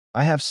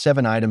I have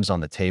 7 items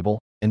on the table,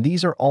 and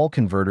these are all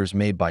converters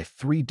made by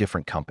 3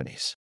 different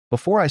companies.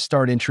 Before I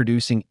start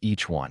introducing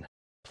each one,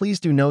 please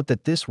do note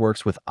that this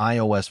works with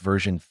iOS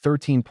version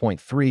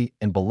 13.3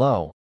 and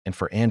below, and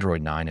for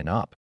Android 9 and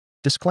up.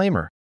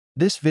 Disclaimer: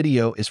 this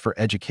video is for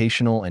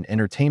educational and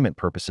entertainment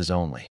purposes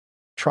only.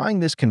 Trying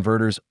this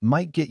converters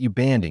might get you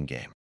banned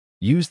in-game.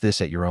 Use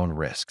this at your own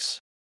risks.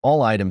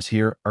 All items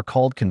here are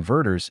called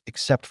converters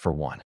except for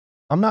one.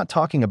 I'm not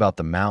talking about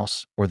the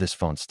mouse or this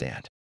phone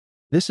stand.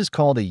 This is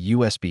called a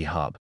USB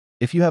hub.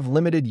 If you have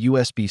limited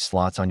USB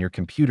slots on your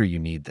computer, you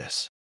need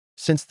this.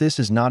 Since this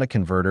is not a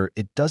converter,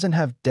 it doesn't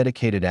have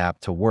dedicated app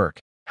to work.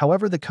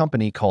 However, the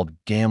company called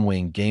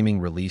Gamwing Gaming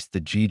released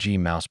the GG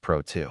Mouse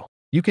Pro 2.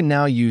 You can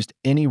now use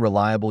any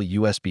reliable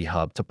USB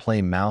hub to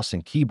play mouse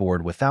and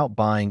keyboard without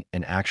buying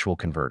an actual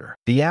converter.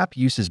 The app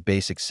uses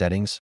basic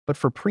settings, but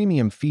for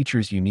premium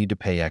features you need to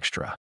pay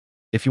extra.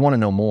 If you want to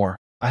know more,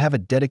 I have a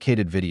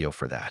dedicated video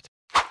for that.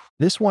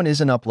 This one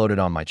isn't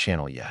uploaded on my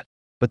channel yet,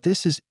 but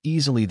this is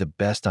easily the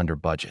best under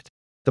budget.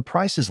 The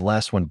price is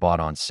less when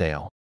bought on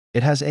sale.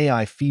 It has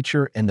AI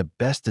feature and the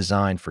best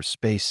design for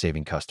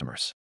space-saving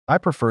customers. I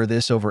prefer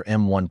this over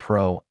M1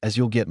 Pro as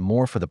you'll get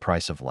more for the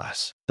price of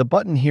less. The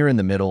button here in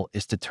the middle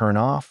is to turn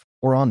off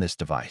or on this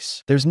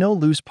device. There's no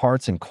loose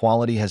parts and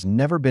quality has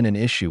never been an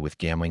issue with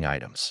Gamwing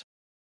items.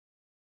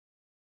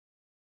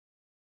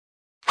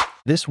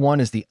 This one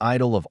is the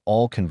idol of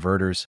all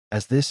converters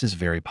as this is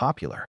very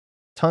popular.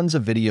 Tons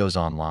of videos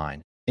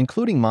online,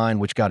 including mine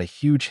which got a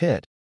huge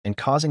hit and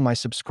causing my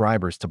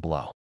subscribers to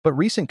blow. But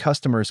recent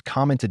customers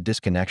commented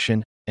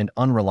disconnection and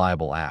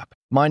unreliable app.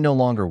 Mine no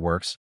longer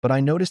works, but I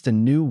noticed a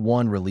new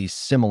one released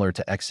similar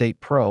to X8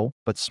 Pro,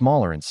 but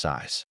smaller in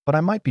size. But I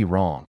might be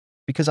wrong,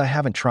 because I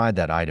haven't tried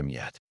that item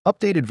yet.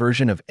 Updated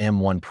version of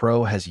M1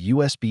 Pro has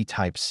USB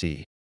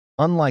Type-C,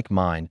 unlike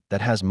mine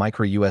that has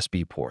micro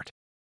USB port.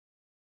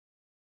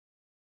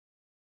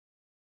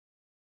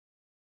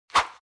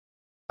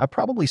 I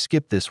probably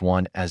skipped this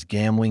one as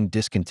Gamwing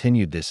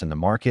discontinued this in the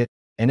market,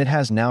 and it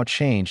has now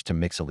changed to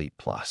Mix Elite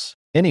Plus.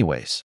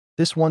 Anyways,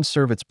 this one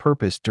served its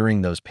purpose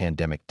during those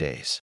pandemic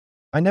days.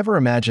 I never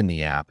imagined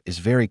the app is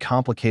very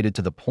complicated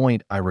to the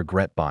point I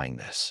regret buying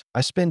this.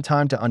 I spend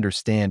time to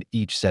understand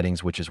each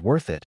settings, which is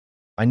worth it.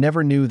 I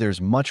never knew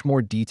there's much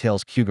more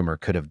details Cugamer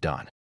could have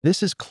done.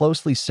 This is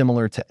closely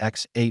similar to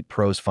X8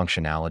 Pro's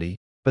functionality,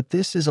 but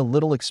this is a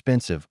little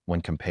expensive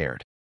when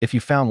compared. If you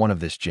found one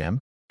of this gem,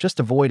 just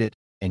avoid it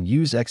and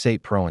use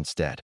X8 Pro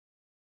instead.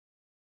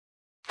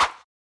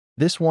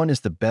 This one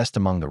is the best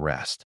among the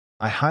rest.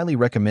 I highly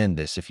recommend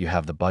this if you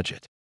have the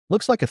budget.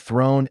 Looks like a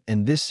throne,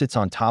 and this sits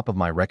on top of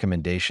my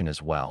recommendation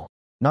as well.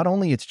 Not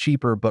only it's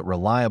cheaper but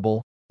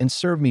reliable and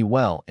served me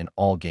well in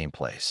all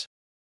gameplays.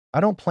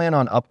 I don't plan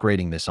on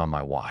upgrading this on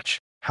my watch.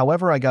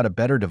 However, I got a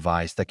better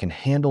device that can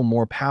handle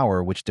more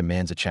power, which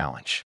demands a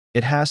challenge.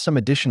 It has some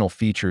additional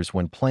features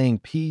when playing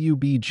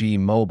PUBG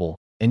Mobile,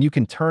 and you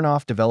can turn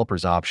off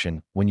developer's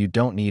option when you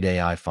don't need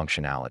AI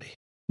functionality.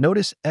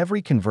 Notice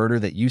every converter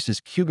that uses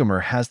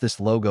Cugamer has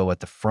this logo at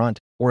the front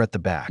or at the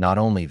back. Not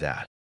only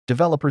that,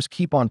 developers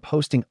keep on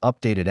posting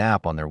updated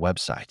app on their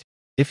website.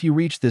 If you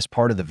reach this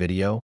part of the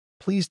video,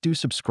 please do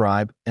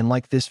subscribe and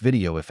like this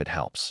video if it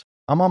helps.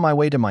 I'm on my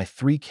way to my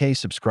 3K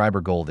subscriber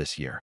goal this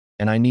year,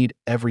 and I need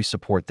every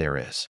support there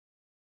is.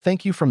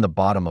 Thank you from the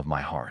bottom of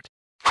my heart.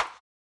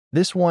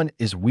 This one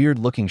is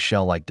weird-looking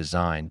shell-like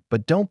design,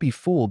 but don't be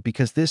fooled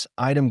because this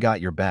item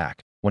got your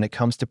back when it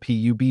comes to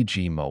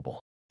PUBG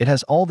Mobile. It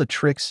has all the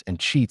tricks and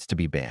cheats to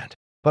be banned.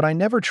 But I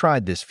never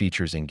tried this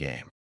features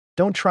in-game.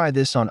 Don't try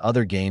this on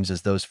other games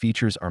as those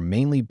features are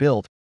mainly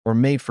built or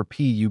made for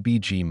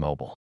PUBG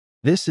Mobile.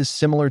 This is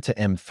similar to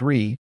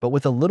M3, but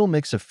with a little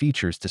mix of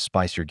features to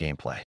spice your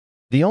gameplay.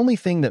 The only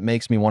thing that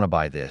makes me want to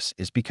buy this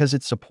is because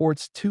it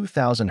supports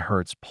 2000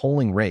 Hz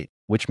polling rate,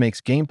 which makes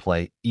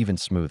gameplay even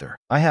smoother.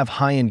 I have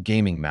high-end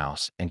gaming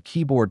mouse and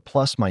keyboard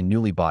plus my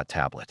newly bought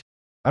tablet.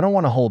 I don't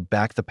want to hold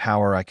back the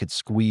power I could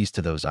squeeze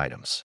to those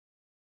items.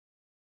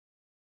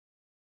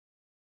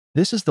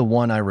 This is the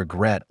one I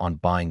regret on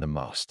buying the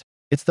most.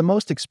 It's the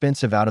most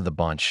expensive out of the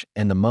bunch,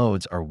 and the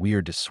modes are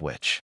weird to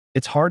switch.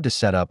 It's hard to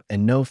set up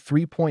and no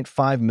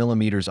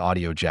 3.5mm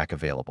audio jack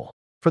available.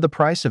 For the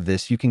price of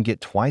this, you can get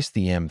twice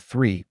the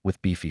M3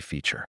 with beefy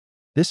feature.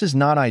 This is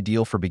not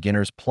ideal for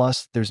beginners,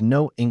 plus there's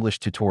no English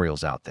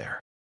tutorials out there.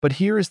 But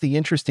here is the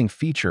interesting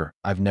feature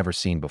I've never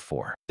seen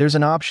before. There's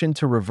an option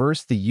to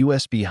reverse the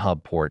USB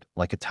hub port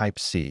like a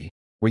Type-C,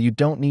 where you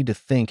don't need to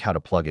think how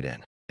to plug it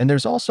in. And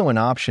there's also an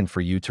option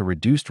for you to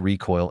reduce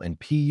recoil in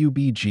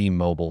PUBG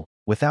Mobile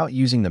without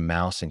using the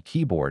mouse and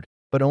keyboard,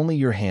 but only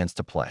your hands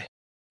to play.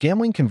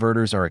 Gamwing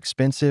converters are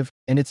expensive,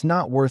 and it's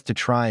not worth to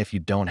try if you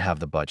don't have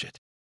the budget.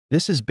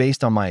 This is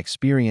based on my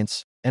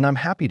experience, and I'm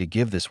happy to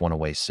give this one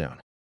away soon.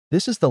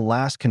 This is the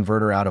last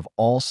converter out of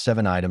all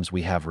 7 items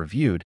we have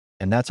reviewed,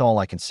 and that's all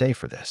I can say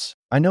for this.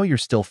 I know you're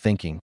still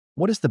thinking,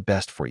 what is the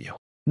best for you?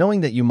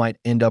 Knowing that you might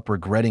end up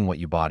regretting what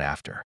you bought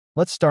after.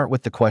 Let's start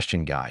with the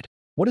question guide.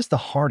 What is the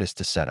hardest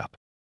to set up?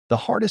 The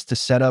hardest to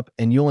set up,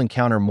 and you'll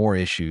encounter more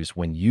issues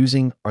when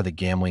using, are the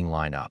Gamwing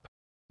lineup.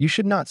 You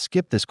should not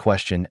skip this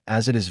question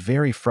as it is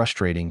very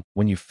frustrating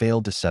when you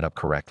failed to set up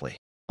correctly.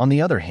 On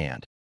the other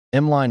hand,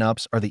 M-line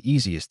ups are the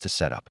easiest to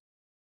set up.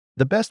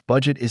 The best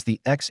budget is the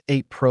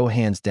X8 Pro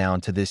hands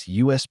down to this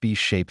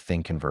USB-shaped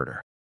thing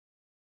converter.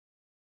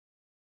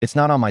 It's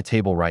not on my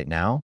table right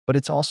now, but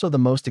it's also the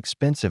most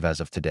expensive as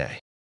of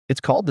today.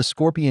 It's called the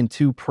Scorpion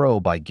 2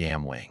 Pro by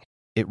Gamwing.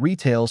 It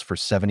retails for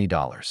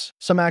 $70.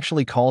 Some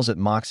actually calls it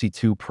Moxie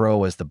 2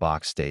 Pro as the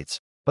box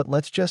states, but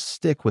let's just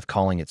stick with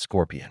calling it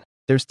Scorpion.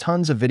 There's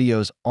tons of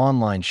videos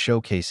online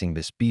showcasing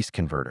this beast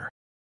converter.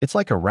 It's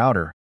like a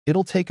router,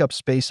 it'll take up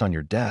space on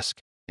your desk,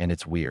 and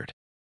it's weird.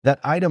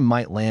 That item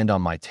might land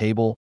on my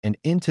table and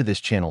into this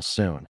channel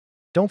soon.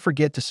 Don't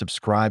forget to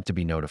subscribe to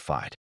be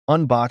notified.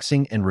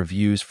 Unboxing and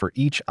reviews for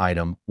each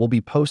item will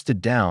be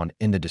posted down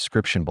in the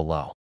description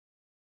below.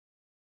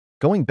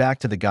 Going back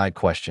to the guide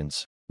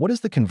questions, what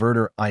is the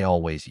converter I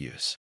always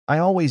use? I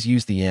always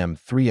use the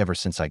M3 ever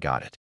since I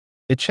got it.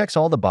 It checks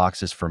all the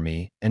boxes for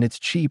me, and it's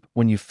cheap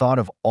when you thought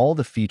of all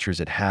the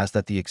features it has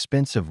that the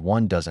expensive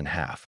one doesn't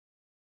have.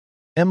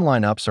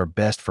 M-line ups are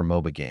best for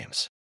MOBA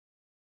games.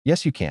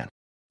 Yes, you can.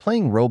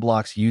 Playing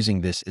Roblox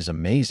using this is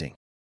amazing.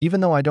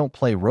 Even though I don't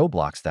play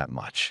Roblox that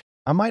much,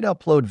 I might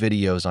upload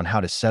videos on how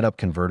to set up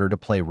converter to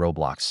play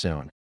Roblox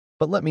soon,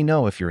 but let me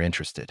know if you're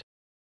interested.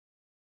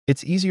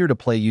 It's easier to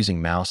play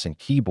using mouse and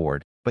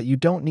keyboard, but you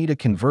don't need a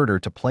converter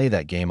to play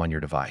that game on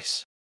your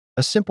device.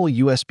 A simple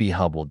USB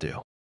hub will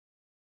do.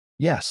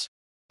 Yes,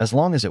 as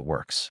long as it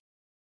works.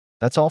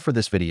 That's all for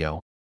this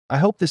video. I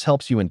hope this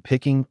helps you in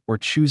picking or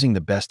choosing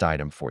the best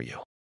item for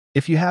you.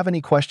 If you have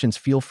any questions,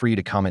 feel free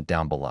to comment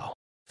down below.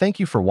 Thank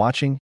you for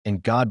watching,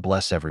 and God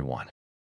bless everyone.